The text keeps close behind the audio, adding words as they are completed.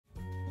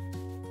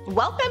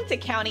Welcome to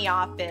County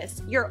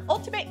Office, your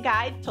ultimate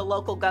guide to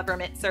local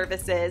government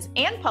services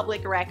and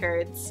public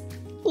records.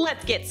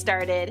 Let's get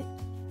started.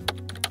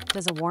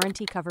 Does a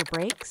warranty cover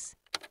brakes?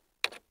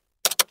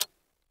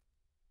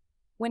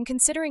 When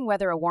considering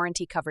whether a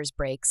warranty covers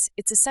brakes,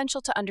 it's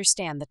essential to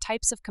understand the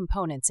types of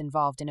components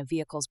involved in a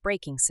vehicle's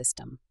braking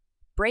system.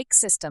 Brake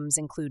systems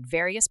include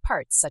various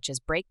parts such as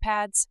brake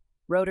pads,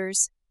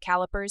 rotors,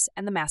 calipers,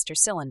 and the master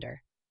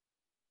cylinder.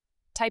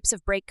 Types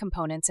of brake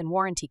components and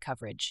warranty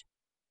coverage.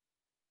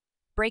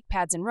 Brake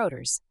pads and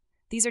rotors.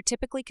 These are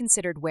typically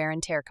considered wear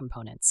and tear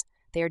components.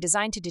 They are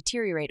designed to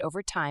deteriorate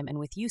over time and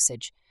with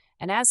usage,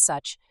 and as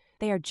such,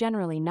 they are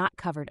generally not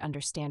covered under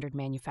standard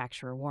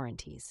manufacturer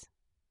warranties.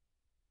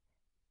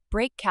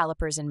 Brake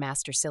calipers and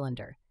master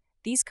cylinder.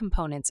 These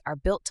components are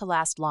built to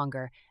last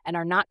longer and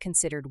are not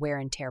considered wear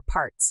and tear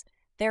parts.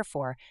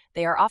 Therefore,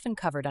 they are often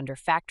covered under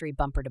factory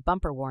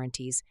bumper-to-bumper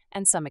warranties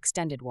and some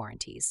extended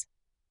warranties.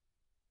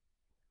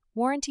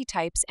 Warranty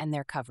types and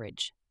their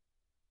coverage.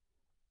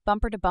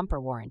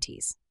 Bumper-to-bumper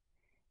warranties.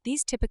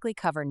 These typically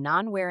cover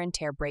non-wear and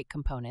tear brake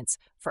components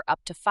for up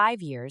to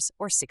 5 years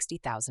or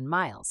 60,000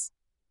 miles.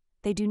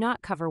 They do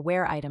not cover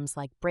wear items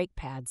like brake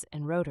pads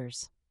and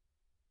rotors.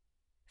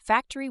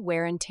 Factory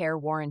wear and tear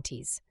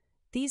warranties.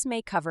 These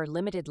may cover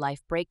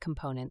limited-life brake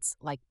components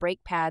like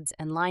brake pads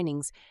and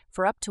linings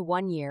for up to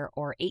 1 year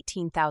or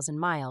 18,000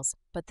 miles,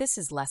 but this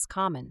is less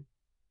common.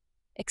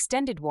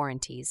 Extended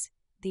warranties.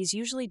 These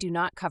usually do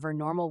not cover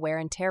normal wear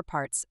and tear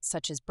parts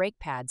such as brake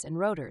pads and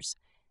rotors.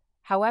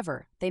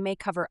 However, they may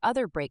cover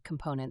other brake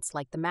components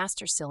like the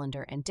master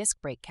cylinder and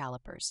disc brake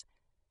calipers.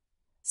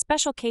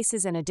 Special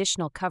cases and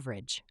additional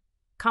coverage.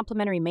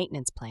 Complementary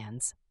maintenance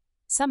plans.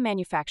 Some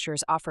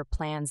manufacturers offer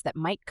plans that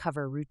might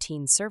cover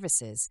routine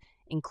services,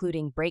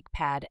 including brake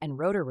pad and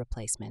rotor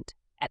replacement,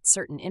 at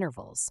certain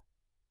intervals.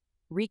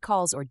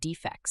 Recalls or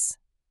defects.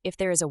 If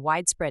there is a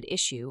widespread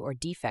issue or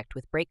defect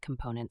with brake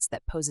components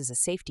that poses a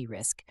safety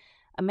risk,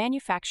 a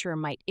manufacturer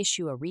might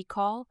issue a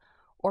recall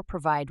or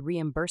provide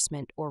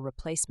reimbursement or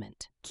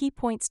replacement. Key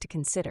points to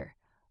consider.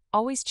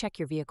 Always check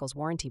your vehicle's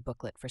warranty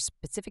booklet for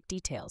specific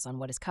details on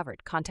what is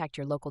covered. Contact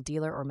your local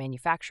dealer or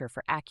manufacturer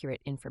for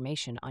accurate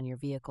information on your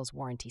vehicle's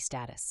warranty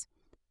status.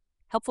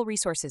 Helpful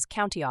resources: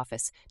 County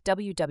Office,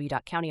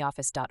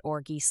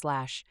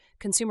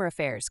 www.countyoffice.org/consumer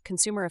affairs,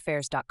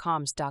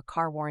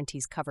 consumeraffairs.com/car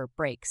warranties cover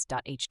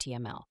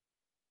brakes.html.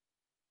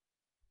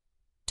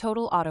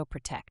 Total Auto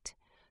Protect.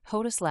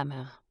 Hodus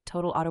Lemma,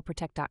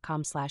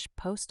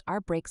 totalautoprotect.com/post,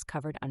 are brakes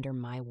covered under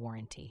my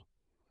warranty.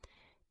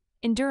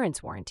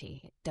 Endurance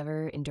Warranty.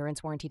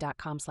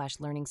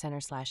 endurancewarranty.com/learning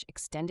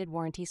center/extended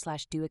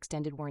warranty/do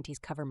extended warranties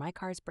cover my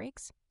car's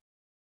brakes?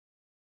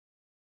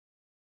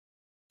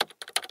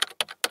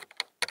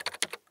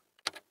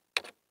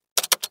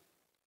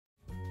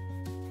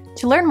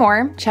 To learn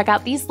more, check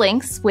out these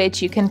links,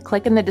 which you can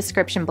click in the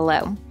description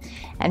below.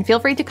 And feel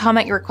free to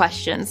comment your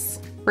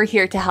questions. We're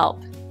here to help.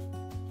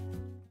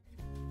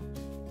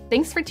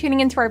 Thanks for tuning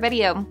into our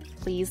video.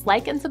 Please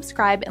like and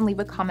subscribe and leave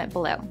a comment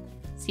below.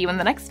 See you in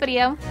the next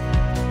video.